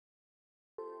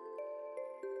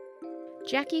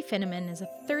Jackie Finneman is a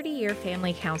 30-year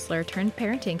family counselor turned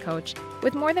parenting coach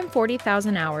with more than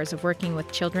 40,000 hours of working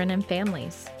with children and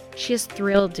families. She is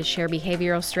thrilled to share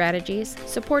behavioral strategies,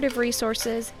 supportive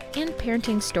resources, and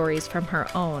parenting stories from her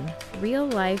own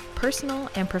real-life personal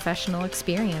and professional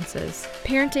experiences.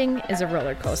 Parenting is a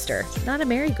roller coaster, not a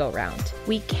merry-go-round.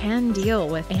 We can deal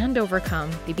with and overcome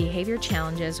the behavior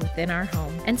challenges within our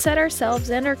home and set ourselves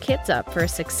and our kids up for a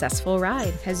successful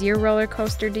ride. Has your roller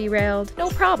coaster derailed? No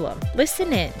problem.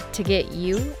 Listen in to get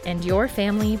you and your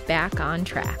family back on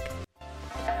track.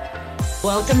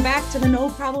 Welcome back to the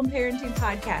No Problem Parenting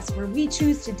Podcast, where we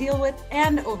choose to deal with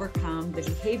and overcome the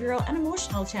behavioral and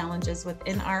emotional challenges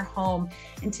within our home.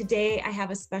 And today I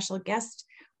have a special guest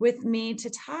with me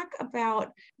to talk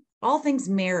about all things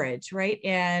marriage, right?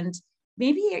 And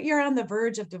maybe you're on the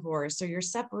verge of divorce, or you're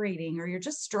separating, or you're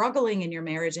just struggling in your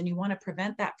marriage and you want to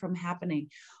prevent that from happening.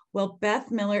 Well, Beth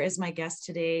Miller is my guest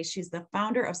today. She's the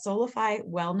founder of Solify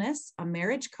Wellness, a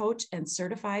marriage coach and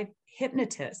certified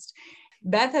hypnotist.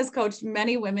 Beth has coached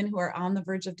many women who are on the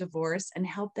verge of divorce and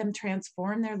helped them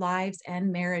transform their lives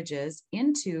and marriages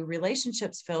into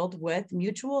relationships filled with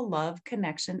mutual love,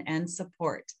 connection, and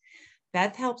support.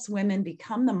 Beth helps women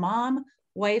become the mom,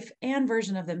 wife, and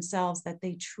version of themselves that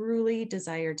they truly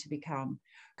desire to become.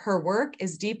 Her work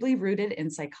is deeply rooted in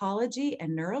psychology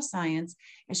and neuroscience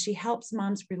as she helps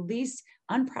moms release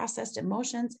unprocessed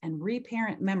emotions and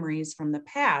reparent memories from the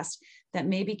past that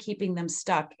may be keeping them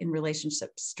stuck in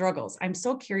relationship struggles. I'm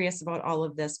so curious about all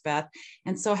of this, Beth,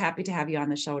 and so happy to have you on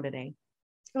the show today.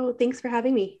 Oh, thanks for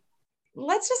having me.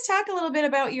 Let's just talk a little bit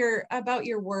about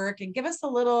your work and give us a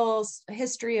little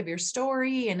history of your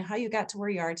story and how you got to where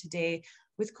you are today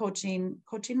with coaching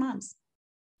moms.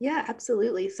 Yeah,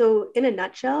 absolutely. So in a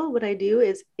nutshell, what I do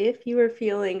is if you are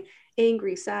feeling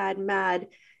angry, sad, mad,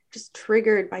 just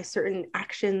triggered by certain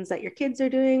actions that your kids are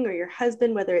doing or your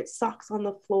husband, whether it's socks on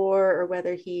the floor or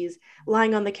whether he's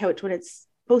lying on the couch when it's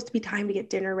supposed to be time to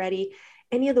get dinner ready,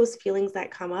 any of those feelings that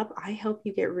come up, I help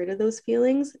you get rid of those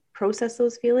feelings, process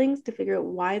those feelings to figure out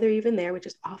why they're even there, which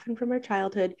is often from our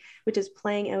childhood, which is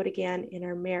playing out again in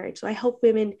our marriage. So I help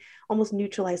women almost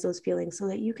neutralize those feelings so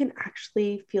that you can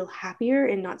actually feel happier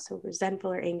and not so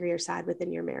resentful or angry or sad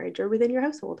within your marriage or within your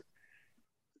household.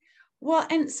 Well,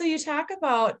 and so you talk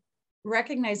about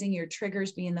recognizing your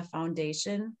triggers being the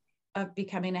foundation of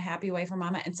becoming a happy wife or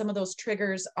mama. And some of those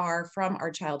triggers are from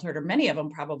our childhood, or many of them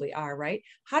probably are, right?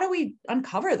 How do we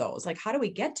uncover those? Like, how do we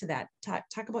get to that?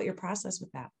 Talk about your process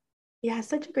with that. Yeah,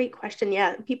 such a great question.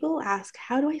 Yeah, people ask,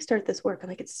 how do I start this work? I'm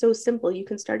like, it's so simple. You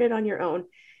can start it on your own.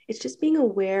 It's just being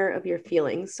aware of your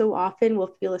feelings. So often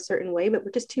we'll feel a certain way, but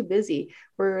we're just too busy.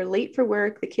 We're late for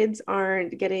work. The kids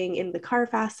aren't getting in the car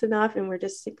fast enough. And we're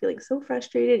just feeling so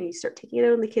frustrated. And you start taking it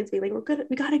out on the kids, being like,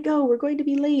 we got to go. We're going to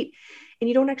be late. And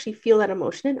you don't actually feel that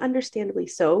emotion. And understandably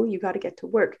so, you got to get to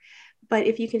work. But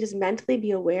if you can just mentally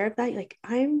be aware of that, like,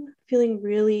 I'm feeling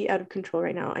really out of control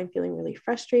right now. I'm feeling really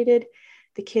frustrated.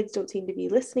 The kids don't seem to be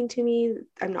listening to me.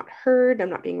 I'm not heard.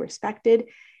 I'm not being respected.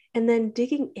 And then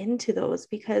digging into those,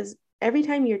 because every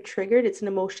time you're triggered, it's an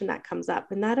emotion that comes up.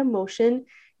 And that emotion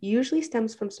usually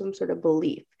stems from some sort of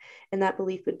belief. And that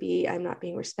belief would be, I'm not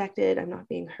being respected. I'm not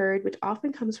being heard, which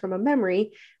often comes from a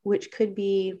memory, which could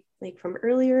be like from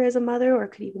earlier as a mother, or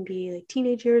could even be like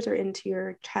teenage years or into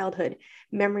your childhood,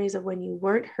 memories of when you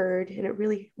weren't heard and it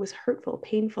really was hurtful,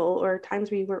 painful, or times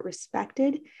where you weren't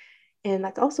respected. And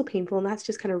that's also painful. And that's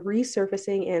just kind of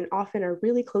resurfacing. And often our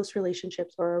really close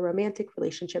relationships or our romantic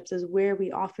relationships is where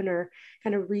we often are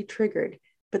kind of re-triggered.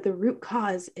 But the root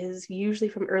cause is usually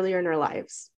from earlier in our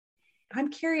lives.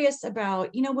 I'm curious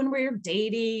about, when we're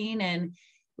dating and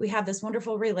we have this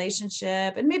wonderful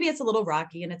relationship, and maybe it's a little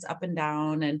rocky and it's up and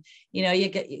down, and,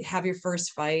 you have your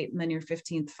first fight and then your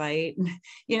 15th fight,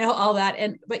 and, all that.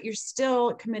 But you're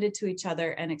still committed to each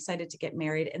other and excited to get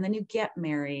married. And then you get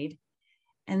married.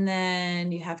 And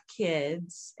then you have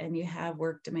kids and you have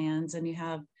work demands and you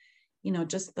have,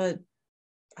 just the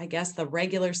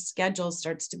regular schedule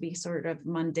starts to be sort of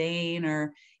mundane,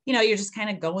 or, you're just kind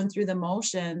of going through the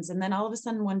motions. And then all of a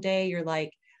sudden one day you're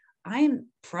like, I'm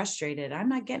frustrated. I'm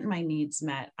not getting my needs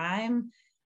met. I'm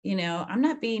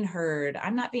not being heard.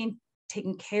 I'm not being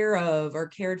taken care of or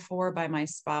cared for by my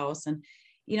spouse. And,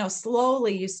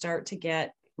 slowly you start to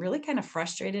get really kind of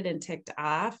frustrated and ticked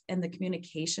off, and the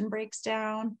communication breaks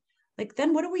down. Like,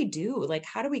 then what do we do? Like,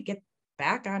 how do we get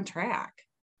back on track?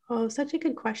 Oh, such a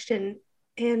good question.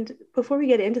 And before we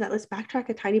get into that, let's backtrack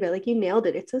a tiny bit. Like, you nailed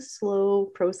it. It's a slow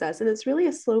process. And it's really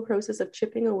a slow process of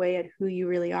chipping away at who you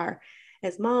really are.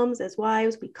 As moms, as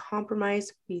wives, we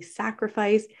compromise, we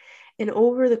sacrifice. And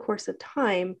over the course of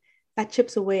time, that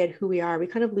chips away at who we are. We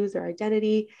kind of lose our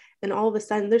identity. And all of a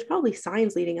sudden, there's probably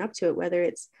signs leading up to it, whether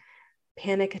it's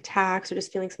panic attacks or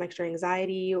just feeling some extra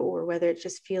anxiety, or whether it's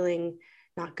just feeling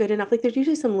not good enough. Like there's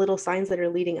usually some little signs that are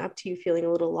leading up to you feeling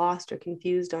a little lost or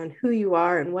confused on who you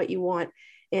are and what you want.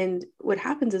 And what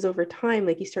happens is over time,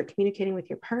 like you start communicating with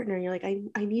your partner and you're like,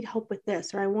 I need help with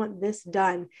this, or I want this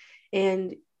done.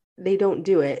 And they don't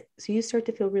do it. So you start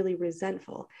to feel really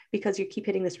resentful because you keep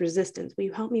hitting this resistance. Will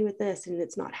you help me with this? And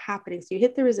it's not happening. So you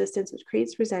hit the resistance, which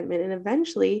creates resentment. And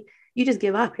eventually you just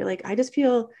give up. You're like, I just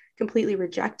feel completely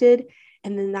rejected.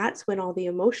 And then that's when all the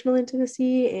emotional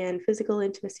intimacy and physical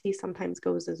intimacy sometimes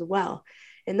goes as well.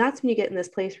 And that's when you get in this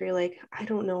place where you're like, I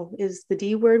don't know, is the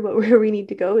D word where we need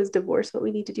to go? Is divorce what we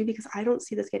need to do? Because I don't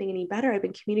see this getting any better. I've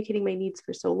been communicating my needs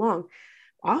for so long.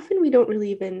 Often we don't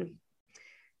really even,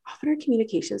 often our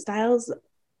communication styles,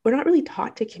 we're not really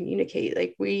taught to communicate.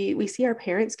 Like we see our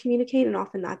parents communicate, and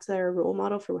often that's our role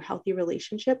model for healthy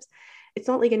relationships. It's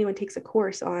not like anyone takes a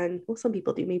course on, well, some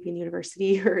people do, maybe in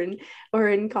university or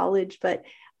in college, but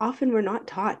often we're not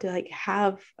taught to like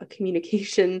have a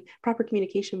proper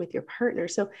communication with your partner.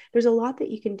 So there's a lot that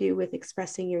you can do with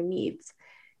expressing your needs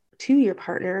to your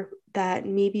partner that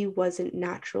maybe wasn't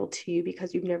natural to you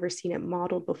because you've never seen it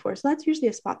modeled before. So that's usually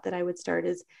a spot that I would start,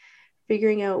 is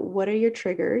figuring out what are your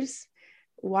triggers?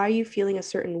 Why are you feeling a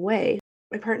certain way?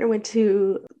 My partner went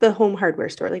to the home hardware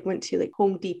store, like went to like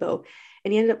Home Depot,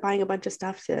 and he ended up buying a bunch of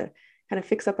stuff to kind of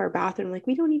fix up our bathroom. Like,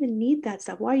 we don't even need that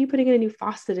stuff. Why are you putting in a new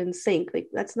faucet and sink? Like,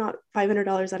 that's not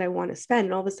 $500 that I want to spend.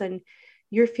 And all of a sudden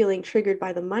you're feeling triggered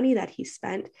by the money that he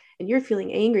spent, and you're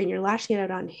feeling angry and you're lashing it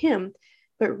out on him.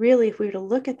 But really, if we were to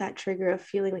look at that trigger of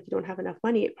feeling like you don't have enough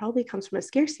money, it probably comes from a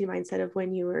scarcity mindset of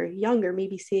when you were younger,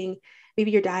 maybe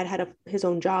your dad had his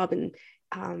own job, and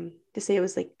to say it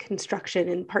was like construction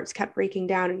and parts kept breaking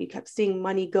down and you kept seeing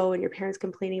money go, and your parents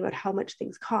complaining about how much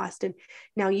things cost. And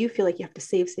now you feel like you have to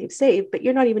save, but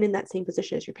you're not even in that same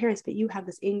position as your parents, but you have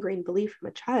this ingrained belief from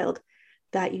a child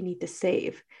that you need to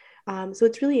save. So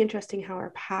it's really interesting how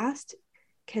our past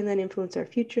can then influence our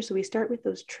future. So we start with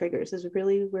those triggers is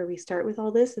really where we start with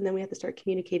all this. And then we have to start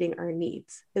communicating our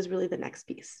needs is really the next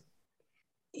piece.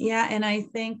 Yeah. And I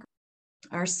think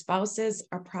our spouses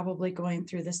are probably going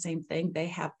through the same thing. They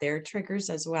have their triggers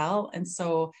as well. And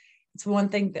so it's one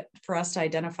thing that for us to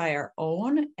identify our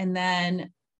own, and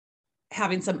then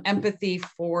having some empathy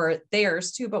for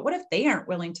theirs too. But what if they aren't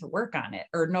willing to work on it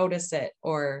or notice it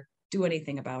or do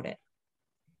anything about it?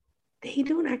 They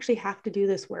don't actually have to do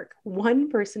this work. One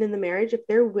person in the marriage, if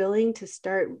they're willing to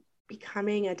start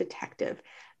becoming a detective,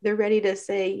 they're ready to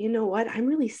say, you know what, I'm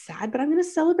really sad, but I'm going to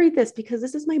celebrate this because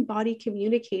this is my body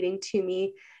communicating to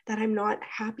me that I'm not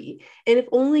happy. And if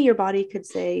only your body could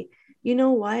say, you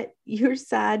know what, you're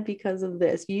sad because of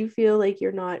this. You feel like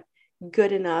you're not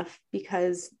good enough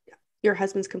because your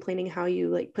husband's complaining how you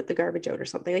like put the garbage out or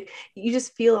something. Like you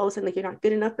just feel all of a sudden like you're not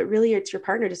good enough, but really it's your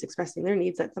partner just expressing their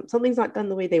needs, that something's not done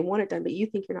the way they want it done, but you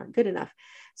think you're not good enough.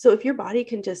 So if your body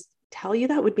can just tell you,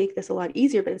 that would make this a lot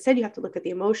easier. But instead you have to look at the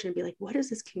emotion and be like, what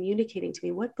is this communicating to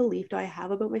me? What belief do I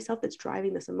have about myself that's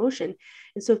driving this emotion?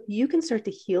 And so if you can start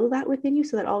to heal that within you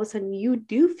so that all of a sudden you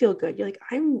do feel good, you're like,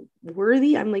 I'm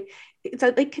worthy. I'm like, it's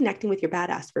like connecting with your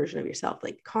badass version of yourself,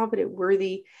 like confident,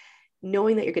 worthy,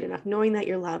 knowing that you're good enough, knowing that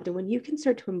you're loved. And when you can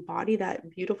start to embody that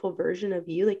beautiful version of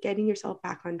you, like getting yourself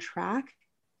back on track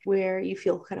where you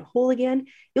feel kind of whole again,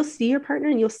 you'll see your partner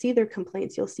and you'll see their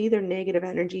complaints. You'll see their negative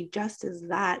energy just as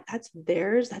that's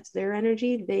theirs. That's their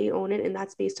energy. They own it. And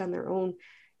that's based on their own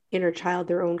inner child,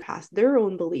 their own past, their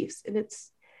own beliefs. And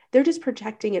they're just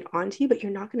projecting it onto you, but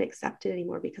you're not going to accept it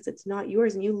anymore because it's not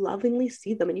yours. And you lovingly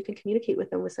see them and you can communicate with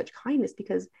them with such kindness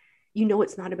because you know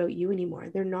it's not about you anymore.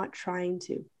 They're not trying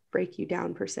to break you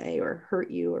down per se or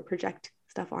hurt you or project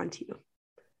stuff onto you.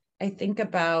 I think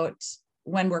about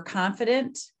when we're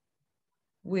confident,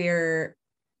 we're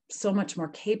so much more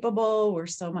capable, we're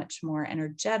so much more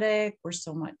energetic, we're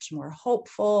so much more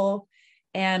hopeful,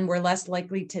 and we're less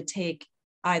likely to take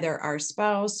either our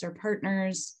spouse or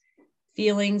partner's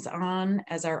feelings on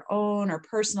as our own or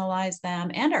personalize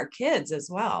them, and our kids as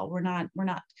well. We're not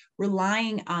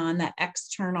relying on that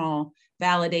external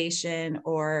validation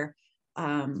or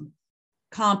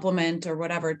compliment or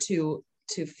whatever to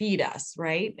feed us,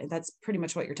 right? That's pretty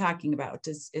much what you're talking about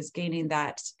is gaining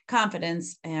that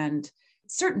confidence and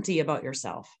certainty about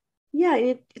yourself. Yeah,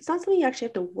 and it's not something you actually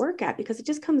have to work at because it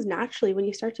just comes naturally when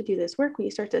you start to do this work, when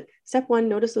you start to step one,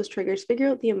 notice those triggers, figure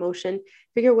out the emotion,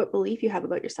 figure out what belief you have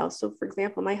about yourself. So for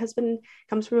example, my husband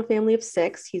comes from a family of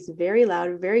six. He's very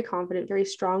loud, very confident, very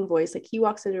strong voice. Like he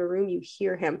walks into a room, you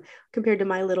hear him compared to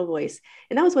my little voice.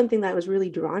 And that was one thing that I was really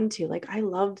drawn to. Like I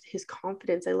loved his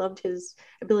confidence. I loved his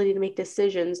ability to make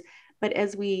decisions. But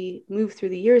as we moved through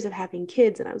the years of having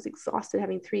kids, and I was exhausted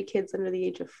having three kids under the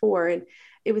age of four, and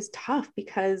it was tough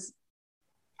because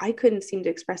I couldn't seem to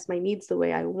express my needs the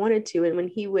way I wanted to. And when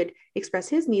he would express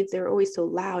his needs, they were always so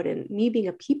loud. And me being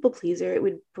a people pleaser, it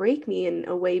would break me in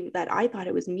a way that I thought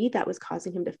it was me that was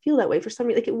causing him to feel that way. For some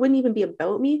reason, like it wouldn't even be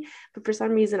about me, but for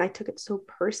some reason I took it so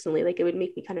personally. Like it would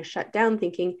make me kind of shut down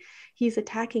thinking, he's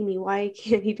attacking me. Why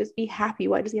can't he just be happy?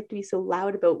 Why does he have to be so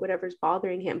loud about whatever's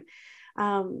bothering him?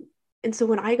 And so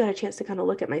when I got a chance to kind of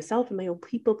look at myself and my own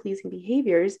people pleasing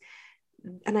behaviors,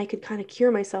 and I could kind of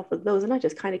cure myself with those, and not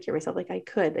just kind of cure myself, like I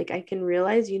can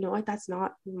realize, you know what, that's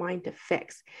not mine to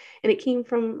fix. And it came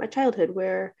from a childhood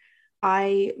where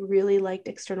I really liked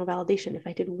external validation. If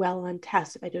I did well on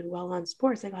tests, if I did well on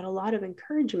sports, I got a lot of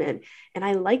encouragement and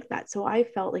I liked that. So I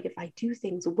felt like if I do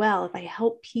things well, if I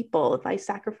help people, if I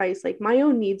sacrifice like my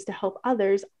own needs to help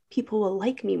others, people will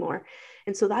like me more.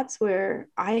 And so that's where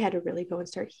I had to really go and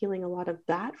start healing a lot of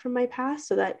that from my past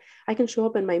so that I can show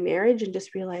up in my marriage and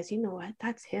just realize, you know what,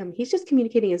 that's him. He's just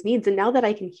communicating his needs. And now that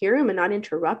I can hear him and not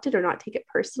interrupt it or not take it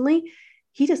personally,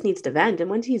 he just needs to vent. And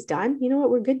once he's done, you know what,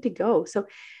 we're good to go. So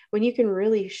when you can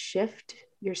really shift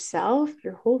yourself,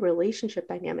 your whole relationship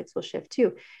dynamics will shift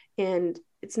too. And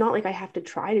it's not like I have to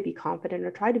try to be confident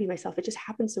or try to be myself. It just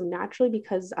happens so naturally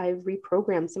because I've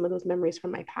reprogrammed some of those memories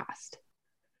from my past.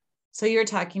 So you're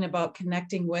talking about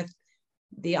connecting with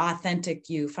the authentic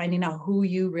you, finding out who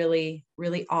you really,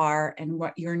 really are and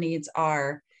what your needs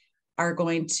are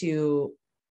going to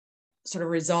sort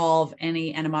of resolve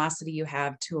any animosity you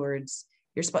have towards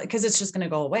your spouse, because it's just going to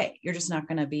go away. You're just not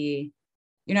going to be,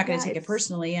 you're not going to take it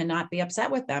personally and not be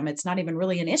upset with them. It's not even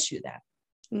really an issue then.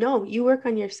 No, you work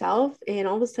on yourself and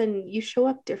all of a sudden you show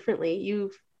up differently.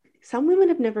 Some women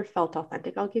have never felt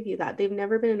authentic. I'll give you that. They've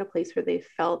never been in a place where they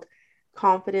felt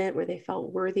confident, where they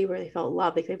felt worthy, where they felt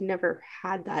loved. Like they've never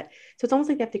had that. So it's almost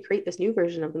like they have to create this new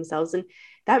version of themselves. And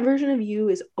that version of you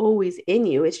is always in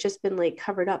you. It's just been like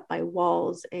covered up by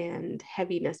walls and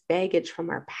heaviness, baggage from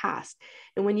our past.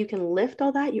 And when you can lift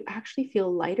all that, you actually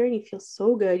feel lighter and you feel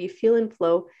so good. You feel in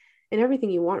flow and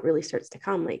everything you want really starts to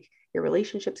come. Like your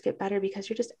relationships get better because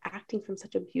you're just acting from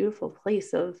such a beautiful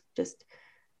place of just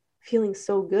feeling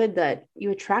so good that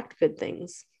you attract good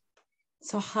things.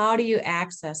 So how do you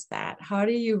access that? How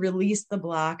do you release the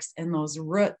blocks and those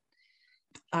root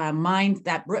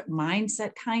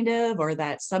mindset kind of, or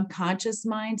that subconscious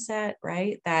mindset,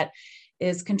 right? That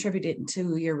is contributing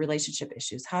to your relationship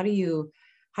issues. How do you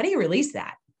release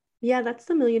that? Yeah, that's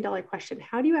the $1 million question.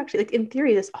 How do you actually, like in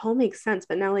theory, this all makes sense,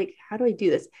 but now like, how do I do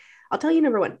this? I'll tell you,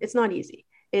 number one, it's not easy.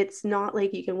 It's not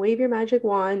like you can wave your magic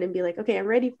wand and be like, okay, I'm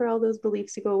ready for all those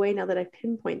beliefs to go away now that I've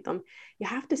pinpointed them. You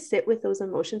have to sit with those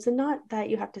emotions, and not that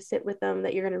you have to sit with them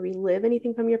that you're going to relive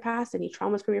anything from your past, any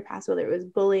traumas from your past, whether it was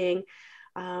bullying,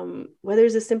 whether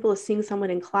it's as simple as seeing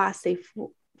someone in class say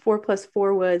 4 +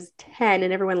 4 was 10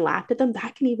 and everyone laughed at them.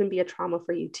 That can even be a trauma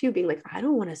for you too, being like, I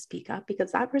don't want to speak up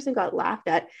because that person got laughed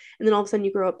at. And then all of a sudden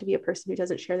you grow up to be a person who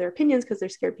doesn't share their opinions because they're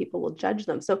scared people will judge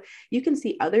them. So you can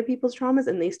see other people's traumas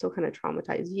and they still kind of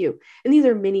traumatize you. And these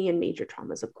are mini and major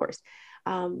traumas, of course.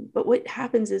 But what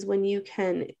happens is when you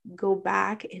can go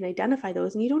back and identify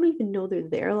those, and you don't even know they're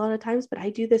there a lot of times, but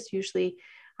I do this usually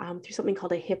through something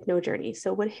called a hypno journey.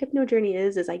 So what a hypno journey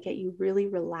is I get you really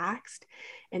relaxed,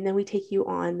 and then we take you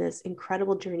on this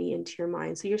incredible journey into your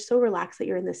mind. So you're so relaxed that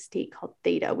you're in this state called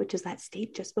theta, which is that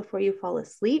state just before you fall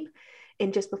asleep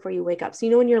and just before you wake up. So,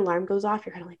 you know, when your alarm goes off,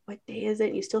 you're kind of like, what day is it?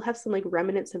 And you still have some like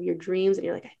remnants of your dreams. And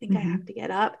you're like, I think I have to get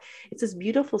up. It's this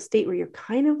beautiful state where you're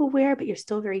kind of aware, but you're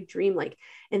still very dreamlike.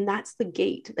 And that's the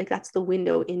gate. Like that's the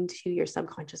window into your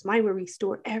subconscious mind where we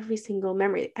store every single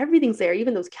memory. Everything's there,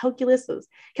 even those calculus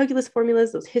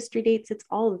formulas, those history dates, it's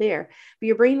all there. But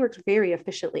your brain works very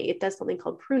efficiently. It does something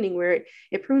called pruning where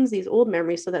it prunes these old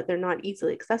memories so that they're not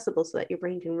easily accessible, so that your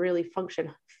brain can really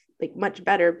function like much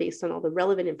better based on all the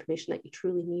relevant information that you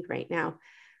truly need right now.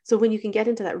 So when you can get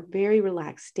into that very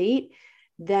relaxed state,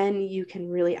 then you can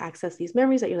really access these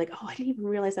memories that you're like, oh, I didn't even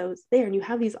realize I was there. And you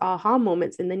have these aha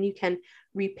moments, and then you can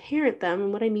reparent them.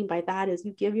 And what I mean by that is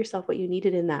you give yourself what you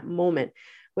needed in that moment,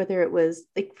 whether it was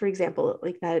like, for example,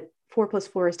 like that 4 +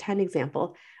 4 is 10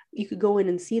 example. You could go in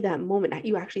and see that moment.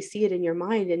 You actually see it in your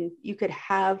mind, and you could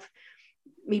have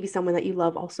maybe someone that you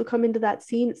love also come into that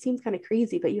scene. It seems kind of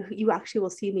crazy, but you actually will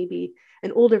see maybe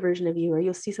an older version of you, or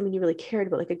you'll see someone you really cared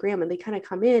about, like a grandma. They kind of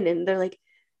come in and they're like,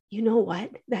 you know what?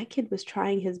 That kid was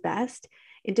trying his best.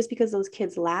 And just because those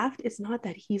kids laughed, it's not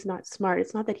that he's not smart.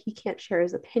 It's not that he can't share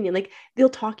his opinion. Like, they'll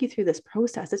talk you through this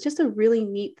process. It's just a really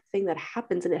neat thing that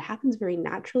happens. And it happens very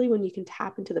naturally when you can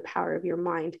tap into the power of your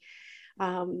mind.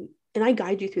 And I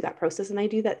guide you through that process. And I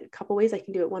do that a couple ways. I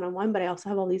can do it one-on-one, but I also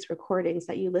have all these recordings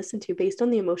that you listen to based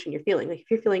on the emotion you're feeling. Like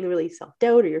if you're feeling really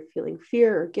self-doubt, or you're feeling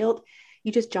fear or guilt,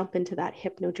 you just jump into that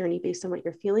hypno journey based on what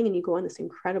you're feeling. And you go on this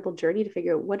incredible journey to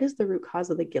figure out what is the root cause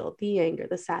of the guilt, the anger,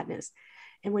 the sadness.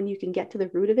 And when you can get to the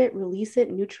root of it, release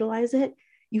it, neutralize it,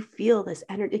 you feel this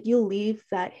energy. You'll leave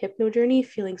that hypno journey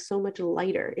feeling so much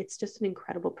lighter. It's just an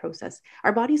incredible process.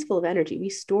 Our body's full of energy. We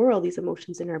store all these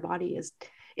emotions in our body, as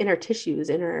in our tissues,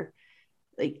 in our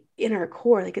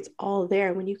core. Like, it's all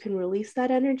there. When you can release that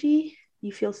energy,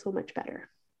 you feel so much better.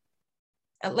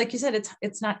 Like you said,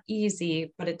 it's not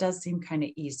easy, but it does seem kind of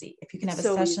easy. If you can have a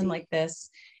So session easy. like this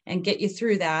and get you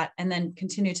through that, and then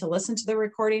continue to listen to the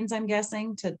recordings, I'm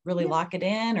guessing, to really lock it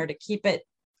in, or to keep it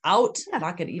out.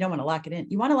 Lock it. You don't want to lock it in.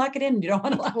 You want to lock it in. You don't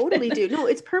want to lock Totally it in. do. No,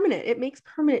 it's permanent. It makes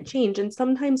permanent change. And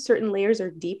sometimes certain layers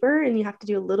are deeper and you have to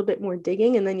do a little bit more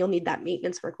digging. And then you'll need that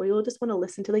maintenance work where you'll just want to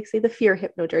listen to, like, say, the fear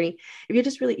hypno journey. If you're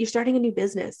just you're starting a new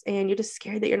business and you're just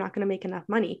scared that you're not going to make enough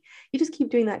money, you just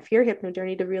keep doing that fear hypno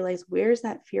journey to realize, where's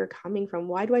that fear coming from?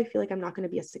 Why do I feel like I'm not going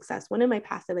to be a success? When in my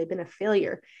past have I been a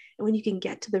failure? And when you can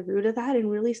get to the root of that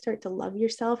and really start to love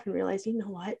yourself and realize, you know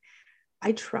what?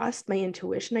 I trust my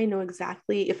intuition. I know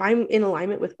exactly, if I'm in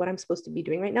alignment with what I'm supposed to be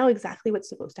doing right now, exactly what's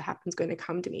supposed to happen is going to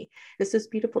come to me. It's this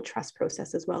beautiful trust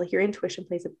process as well. Like, your intuition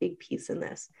plays a big piece in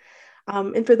this.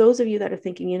 And for those of you that are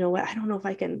thinking, you know what, I don't know if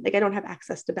I can, like, I don't have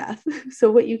access to Beth.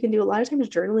 So what you can do, a lot of times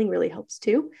journaling really helps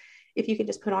too. If you can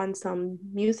just put on some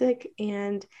music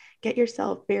and get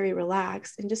yourself very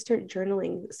relaxed and just start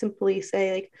journaling, simply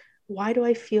say, like, why do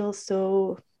I feel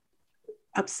so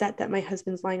upset that my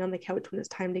husband's lying on the couch when it's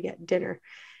time to get dinner?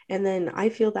 And then I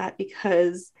feel that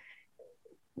because,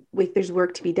 like, there's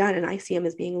work to be done and I see him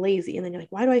as being lazy. And then you're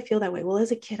like, why do I feel that way? Well,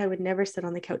 as a kid, I would never sit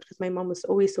on the couch because my mom was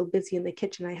always so busy in the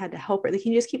kitchen. I had to help her. Like,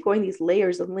 you just keep going these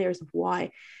layers and layers of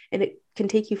why. And it can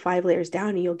take you 5 layers down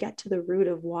and you'll get to the root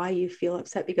of why you feel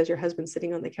upset because your husband's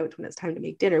sitting on the couch when it's time to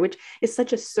make dinner, which is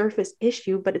such a surface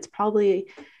issue, but it's probably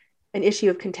an issue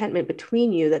of contentment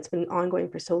between you that's been ongoing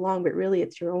for so long, but really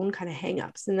it's your own kind of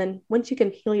hangups. And then once you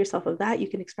can heal yourself of that, you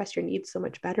can express your needs so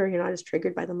much better. You're not as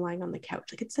triggered by them lying on the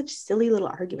couch. Like, it's such silly little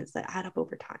arguments that add up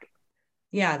over time.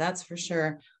 Yeah, that's for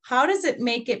sure. How does it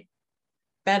make it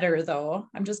better though?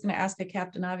 I'm just going to ask a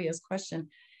Captain Obvious question.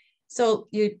 So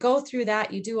you go through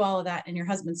that, you do all of that, and your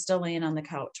husband's still laying on the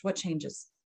couch. What changes?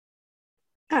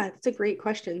 Yeah, that's a great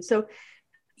question. So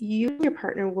you and your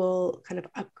partner will kind of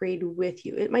upgrade with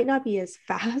you. It might not be as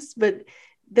fast, but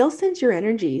they'll sense your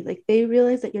energy. Like, they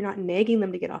realize that you're not nagging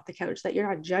them to get off the couch, that you're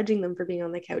not judging them for being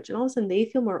on the couch. And all of a sudden they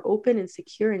feel more open and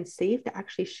secure and safe to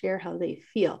actually share how they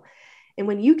feel. And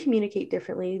when you communicate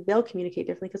differently, they'll communicate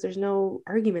differently because there's no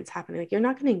arguments happening. Like, you're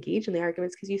not going to engage in the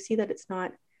arguments because you see that it's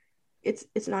not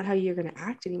how you're going to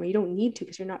act anymore. You don't need to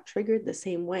because you're not triggered the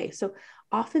same way. So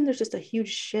often there's just a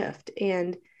huge shift,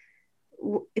 and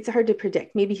it's hard to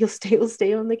predict. Maybe he'll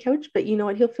stay on the couch, but you know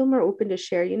what? He'll feel more open to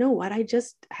share. You know what? I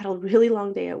just had a really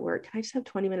long day at work. Can I just have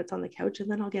 20 minutes on the couch and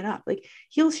then I'll get up? Like,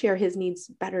 he'll share his needs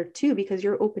better too, because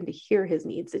you're open to hear his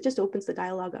needs. It just opens the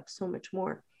dialogue up so much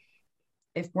more.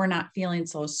 If we're not feeling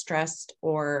so stressed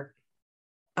or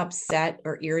upset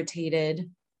or irritated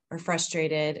or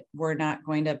frustrated, we're not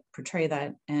going to portray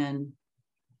that.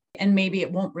 And maybe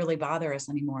it won't really bother us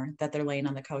anymore that they're laying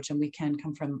on the couch, and we can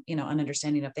come from, an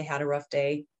understanding if they had a rough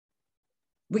day.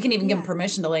 We can even give them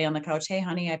permission to lay on the couch. Hey,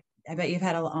 honey, I bet you've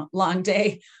had a long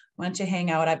day. Why don't you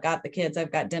hang out? I've got the kids.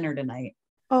 I've got dinner tonight.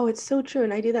 Oh, it's so true.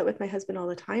 And I do that with my husband all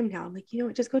the time now. I'm like,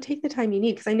 just go take the time you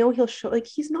need. Because I know he'll show, like,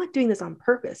 he's not doing this on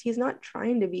purpose. He's not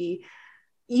trying to be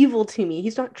evil to me.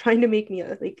 He's not trying to make me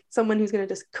like someone who's going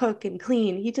to just cook and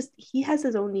clean. He has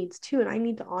his own needs too. And I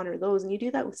need to honor those. And you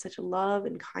do that with such love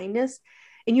and kindness,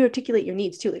 and you articulate your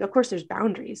needs too. Like, of course there's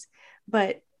boundaries,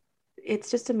 but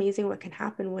it's just amazing what can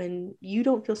happen when you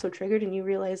don't feel so triggered and you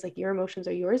realize, like, your emotions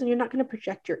are yours, and you're not going to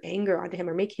project your anger onto him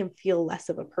or make him feel less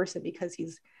of a person because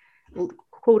he's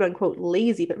quote unquote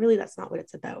lazy. But really, that's not what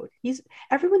it's about.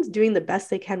 Everyone's doing the best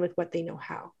they can with what they know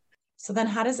how. So then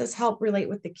how does this help relate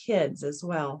with the kids as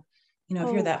well? If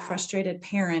you're that frustrated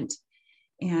parent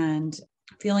and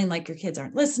feeling like your kids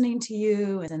aren't listening to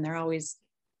you and they're always,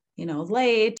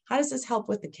 late, how does this help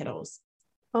with the kiddos?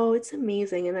 Oh, it's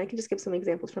amazing. And I can just give some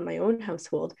examples from my own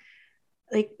household.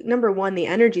 like, number one, the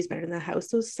energy is better in the house.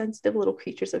 Those sensitive little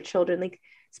creatures of children, like,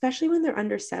 especially when they're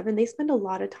under 7, they spend a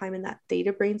lot of time in that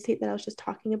theta brain state that I was just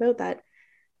talking about, that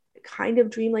kind of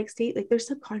dreamlike state. Like, their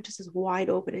subconscious is wide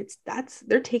open.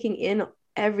 They're taking in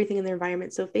everything in their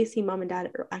environment. So if they see mom and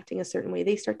dad are acting a certain way,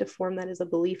 they start to form that as a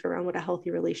belief around what a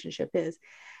healthy relationship is.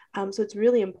 So it's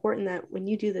really important that when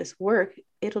you do this work,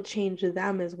 it'll change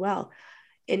them as well.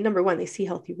 And number one, they see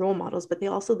healthy role models, but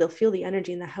they'll feel the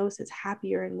energy in the house is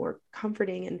happier and more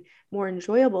comforting and more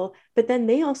enjoyable. But then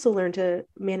they also learn to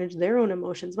manage their own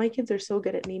emotions. My kids are so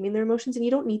good at naming their emotions, and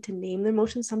you don't need to name their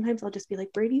emotions. Sometimes I'll just be like,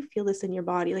 where do you feel this in your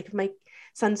body? Like, if my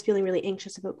son's feeling really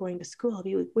anxious about going to school, I'll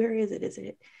be like, where is it? Is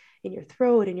it in your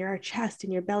throat, in your chest,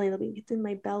 in your belly? They'll be, it's in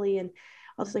my belly. And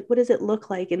I'll just like, what does it look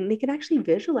like? And they can actually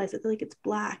visualize it. They're like, it's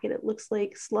black and it looks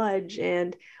like sludge.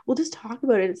 And we'll just talk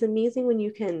about it. It's amazing when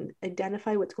you can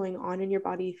identify what's going on in your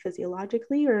body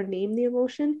physiologically or name the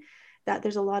emotion, that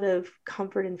there's a lot of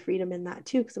comfort and freedom in that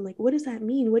too. Cause I'm like, what does that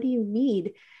mean? What do you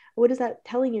need? What is that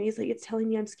telling you? He's like, it's telling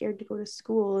me I'm scared to go to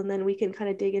school. And then we can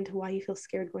kind of dig into why you feel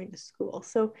scared going to school.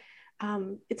 So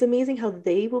it's amazing how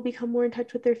they will become more in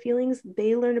touch with their feelings.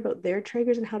 They learn about their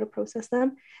triggers and how to process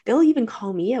them. They'll even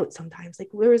call me out sometimes. Like,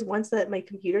 there was once that my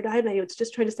computer died and I was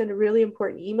just trying to send a really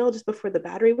important email just before the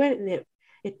battery went, and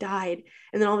it died.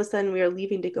 And then all of a sudden we were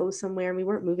leaving to go somewhere and we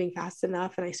weren't moving fast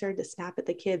enough. And I started to snap at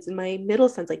the kids. And my middle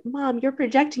son's like, Mom, you're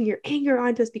projecting your anger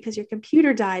onto us because your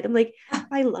computer died. I'm like,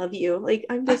 I love you. Like,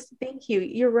 thank you.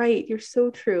 You're right. You're so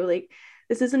true. Like,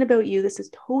 this isn't about you. This is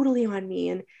totally on me.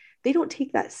 And they don't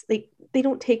take that, like, they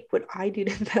don't take what I do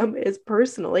to them as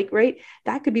personal, like, right.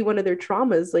 That could be one of their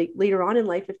traumas, like, later on in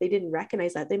life. If they didn't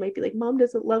recognize that, they might be like, Mom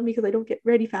doesn't love me because I don't get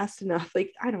ready fast enough.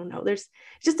 Like, I don't know. It's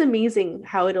just amazing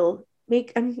how it'll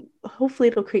make, hopefully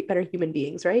it'll create better human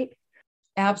beings, right?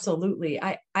 Absolutely.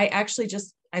 I actually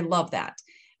I love that.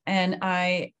 And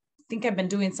I think I've been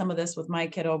doing some of this with my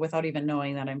kiddo without even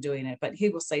knowing that I'm doing it, but he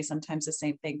will say sometimes the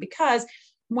same thing, because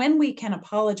when we can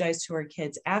apologize to our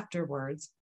kids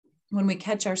afterwards, when we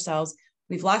catch ourselves,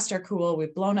 we've lost our cool,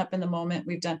 we've blown up in the moment,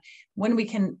 when we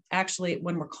can actually,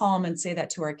 when we're calm and say that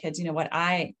to our kids, you know what,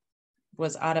 I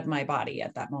was out of my body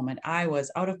at that moment. I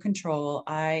was out of control.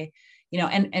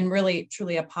 And really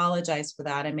truly apologize for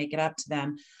that and make it up to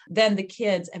them. Then the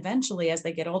kids eventually, as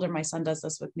they get older, my son does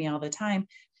this with me all the time.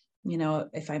 You know,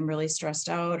 if I'm really stressed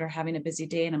out or having a busy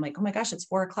day and I'm like, oh my gosh, it's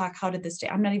 4:00. How did this day?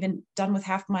 I'm not even done with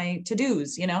half my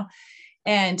to-dos,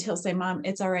 and he'll say, Mom,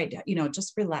 it's all right.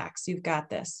 Just relax. You've got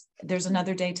this. There's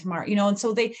another day tomorrow, and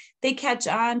so they catch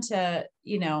on to,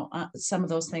 some of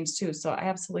those things too. So I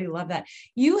absolutely love that.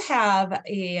 You have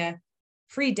a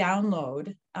free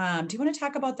download. Do you want to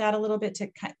talk about that a little bit?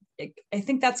 I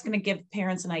think that's going to give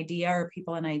parents an idea, or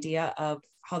people an idea of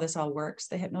how this all works,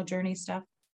 the Hypno Journey stuff.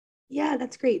 Yeah,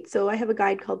 that's great. So I have a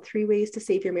guide called 3 Ways to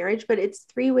Save Your Marriage, but it's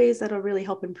 3 ways that'll really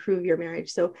help improve your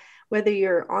marriage. So whether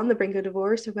you're on the brink of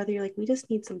divorce or whether you're like, we just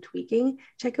need some tweaking,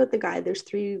 check out the guide. There's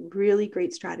 3 really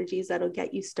great strategies that'll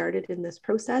get you started in this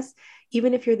process.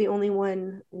 Even if you're the only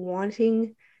one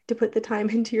wanting to put the time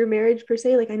into your marriage per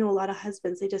se. Like, I know a lot of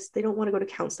husbands, they don't want to go to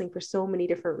counseling for so many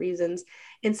different reasons.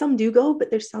 And some do go, but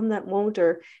there's some that won't,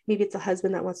 or maybe it's a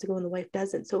husband that wants to go and the wife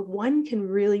doesn't. So one can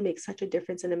really make such a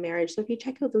difference in a marriage. So if you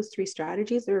check out those 3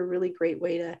 strategies, they're a really great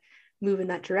way to move in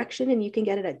that direction. And you can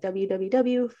get it at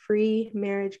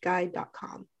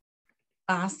www.freemarriageguide.com.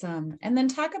 Awesome. And then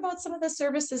talk about some of the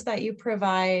services that you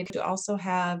provide. You also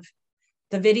have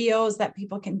the videos that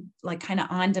people can, like, kind of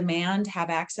on demand have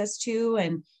access to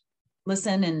and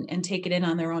listen and take it in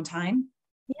on their own time.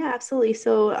 Yeah, absolutely.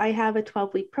 So I have a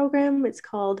 12-week program. It's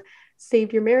called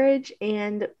Save Your Marriage.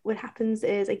 And what happens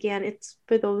is, again, it's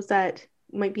for those that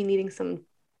might be needing some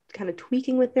kind of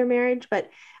tweaking with their marriage, but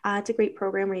it's a great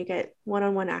program where you get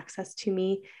one-on-one access to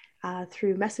me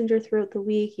through Messenger throughout the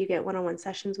week. You get one-on-one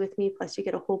sessions with me, plus you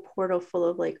get a whole portal full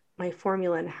of, like, my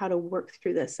formula and how to work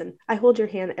through this. And I hold your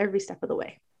hand every step of the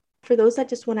way. For those that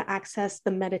just want to access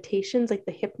the meditations, like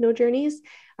the hypno journeys,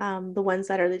 the ones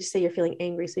that are, let's just say you're feeling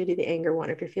angry, so you do the anger one.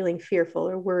 If you're feeling fearful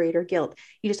or worried or guilt,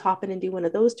 you just hop in and do one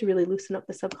of those to really loosen up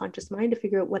the subconscious mind to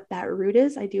figure out what that root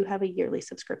is. I do have a yearly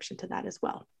subscription to that as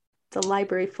well. It's a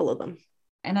library full of them.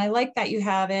 And I like that you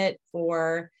have it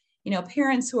for,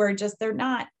 parents who are just, they're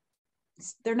not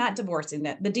divorcing,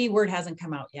 that the D word hasn't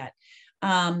come out yet.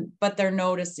 But they're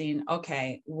noticing,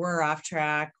 okay, we're off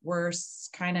track. We're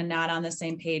kind of not on the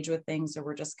same page with things, or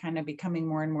we're just kind of becoming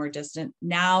more and more distant.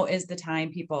 Now is the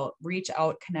time. People reach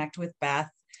out, connect with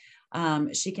Beth.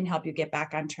 She can help you get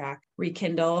back on track,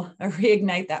 rekindle or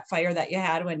reignite that fire that you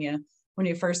had when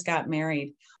you first got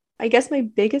married. I guess my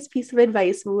biggest piece of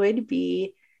advice would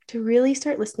be to really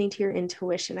start listening to your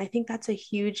intuition. I think that's a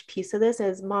huge piece of this.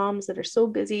 As moms that are so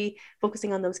busy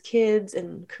focusing on those kids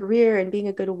and career and being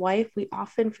a good wife, we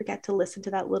often forget to listen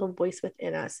to that little voice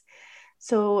within us.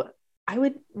 So I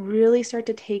would really start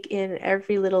to take in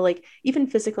every little, like even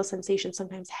physical sensation,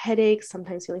 sometimes headaches,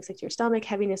 sometimes feeling sick to your stomach,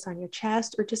 heaviness on your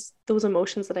chest, or just those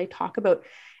emotions that I talk about,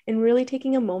 and really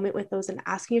taking a moment with those and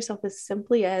asking yourself as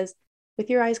simply as, with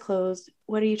your eyes closed,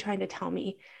 what are you trying to tell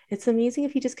me? It's amazing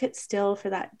if you just get still for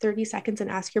that 30 seconds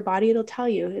and ask your body, it'll tell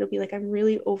you. It'll be like, I'm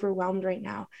really overwhelmed right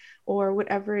now, or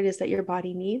whatever it is that your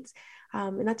body needs.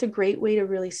 And that's a great way to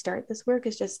really start this work,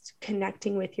 is just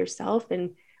connecting with yourself.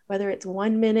 And whether it's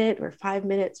 1 minute or 5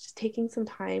 minutes, just taking some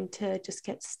time to just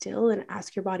get still and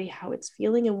ask your body how it's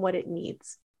feeling and what it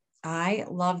needs. I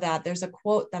love that. There's a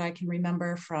quote that I can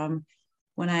remember from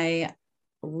when I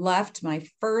left my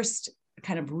first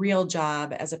kind of real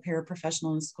job as a paraprofessional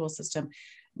in the school system.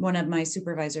 One of my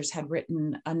supervisors had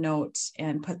written a note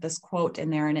and put this quote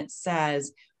in there, and it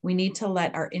says, we need to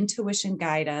let our intuition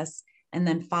guide us and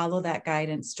then follow that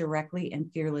guidance directly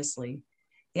and fearlessly.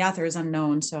 The author is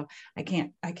unknown, so I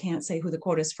can't say who the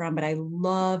quote is from, but I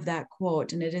love that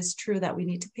quote. And it is true that we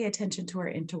need to pay attention to our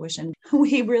intuition.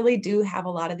 We really do have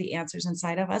a lot of the answers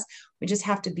inside of us. We just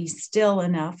have to be still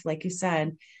enough, like you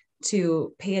said,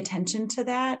 to pay attention to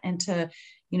that and to,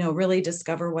 really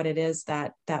discover what it is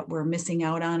that we're missing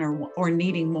out on or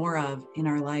needing more of in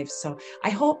our lives. So I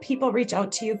hope people reach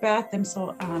out to you, Beth. I'm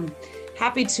so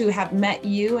happy to have met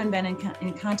you and been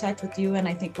in contact with you. And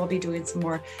I think we'll be doing some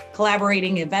more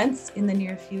collaborating events in the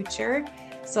near future.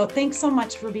 So thanks so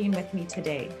much for being with me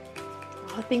today.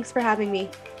 Oh, thanks for having me.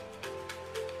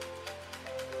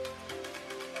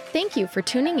 Thank you for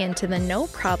tuning in to the No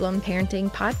Problem Parenting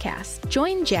Podcast.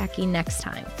 Join Jackie next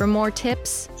time for more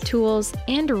tips, tools,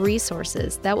 and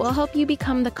resources that will help you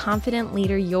become the confident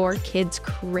leader your kids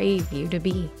crave you to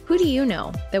be. Who do you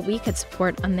know that we could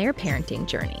support on their parenting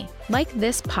journey? Like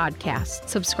this podcast,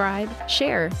 subscribe,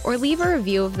 share, or leave a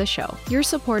review of the show. Your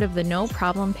support of the No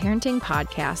Problem Parenting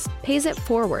Podcast pays it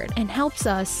forward and helps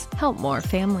us help more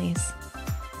families.